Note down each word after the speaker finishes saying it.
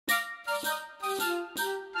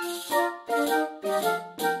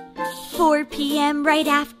4 p.m. right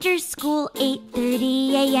after school,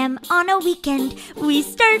 8:30 a.m. on a weekend, we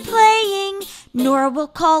start playing. Nora will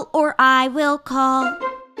call or I will call.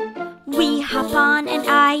 We hop on and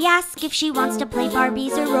I ask if she wants to play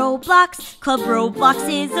Barbies or Roblox. Club Roblox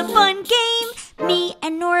is a fun game. Me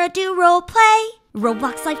and Nora do role play.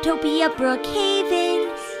 Roblox, Lifetopia, Brookhaven.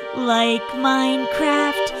 Like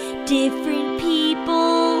Minecraft, different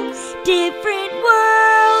people, different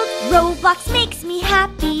worlds. Roblox makes me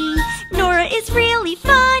happy. Nora is really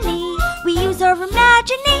funny. We use our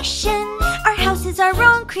imagination. Our house is our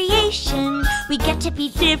own creation. We get to be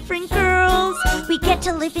different girls. We get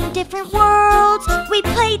to live in different worlds. We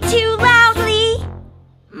play too loudly,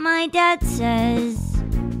 my dad says.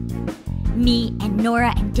 Me and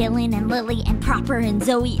Nora and Dylan and Lily and Proper and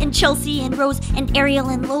Zoe and Chelsea and Rose and Ariel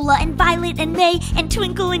and Lola and Violet and May and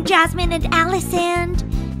Twinkle and Jasmine and Alice and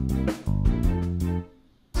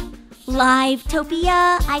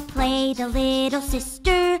Livetopia. I play the little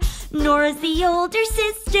sister. Nora's the older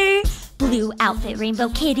sister. Blue outfit, rainbow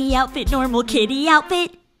kitty outfit, normal kitty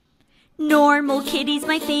outfit. Normal kitty's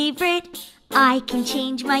my favorite. I can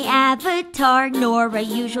change my avatar. Nora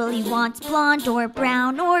usually wants blonde or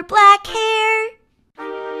brown or black hair.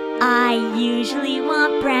 I usually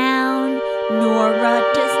want brown.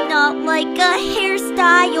 Nora does not like a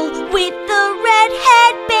hairstyle with the red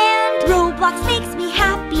headband. Roblox makes me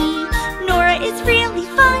happy. Nora is really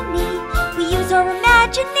funny. We use our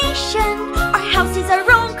imagination. Our house is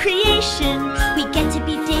our own creation. We get to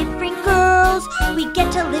be different girls. We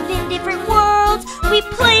get to live in different worlds. We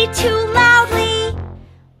play too loudly,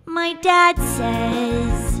 my dad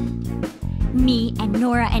says. Me and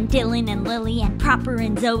Nora and Dylan and Lily and Proper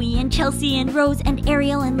and Zoe and Chelsea and Rose and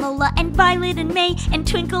Ariel and Lola and Violet and May and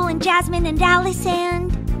Twinkle and Jasmine and Alice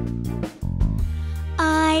and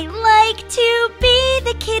I like to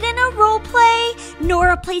be the kid in a role play.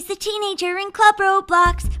 Nora plays the teenager in Club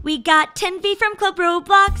Roblox. We got 10V from Club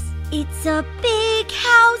Roblox. It's a big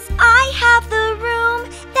house. I have the room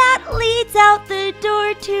that leads out the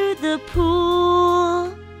door to the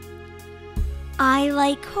pool. I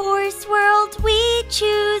like Horse World. We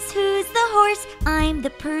choose who's the horse. I'm the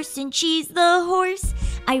person, she's the horse.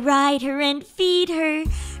 I ride her and feed her.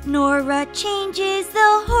 Nora changes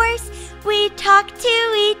the horse. We talk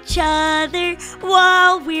to each other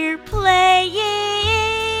while we're playing.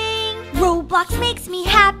 Roblox makes me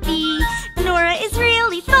happy. Nora is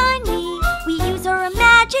really funny. We use our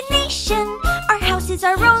imagination. Our house is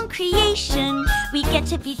our own creation. We get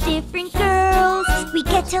to be different girls. We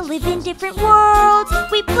get to live in different worlds.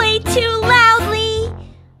 We play too loudly,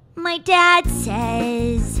 my dad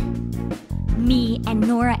says. Me and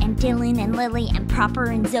Nora and Dylan and Lily and Proper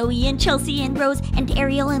and Zoe and Chelsea and Rose and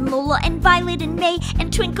Ariel and Lola and Violet and May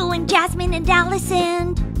and Twinkle and Jasmine and Alice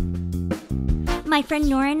and my friend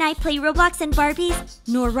Nora and I play Roblox and Barbies.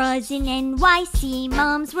 Nora's in NYC.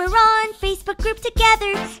 Moms were on Facebook group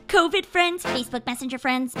together. COVID friends, Facebook Messenger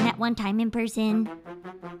friends. Met one time in person.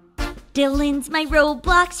 Dylan's my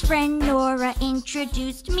Roblox friend. Nora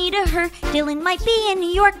introduced me to her. Dylan might be in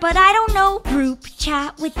New York, but I don't know. Group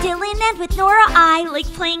chat with Dylan and with Nora. I like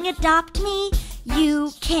playing Adopt Me.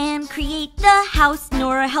 You can create the house.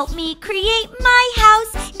 Nora helped me create my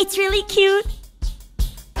house. It's really cute.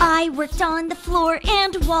 I worked on the floor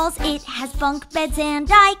and walls. It has bunk beds and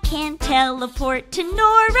I can teleport to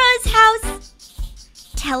Nora's house.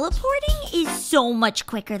 Teleporting is so much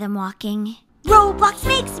quicker than walking. Roblox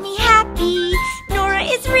makes me happy. Nora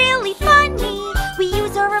is really funny. We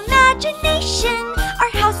use our imagination. Our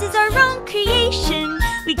house is our own creation.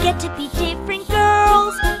 We get to be different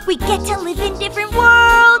girls. We get to live in different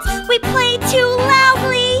worlds. We play too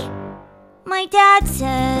loudly, my dad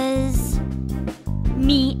says.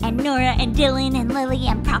 Me and Nora and Dylan and Lily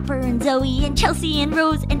and Proper and Zoe and Chelsea and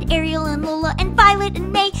Rose and Ariel and Lola and Violet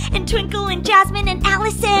and May and Twinkle and Jasmine and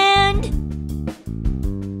Alice and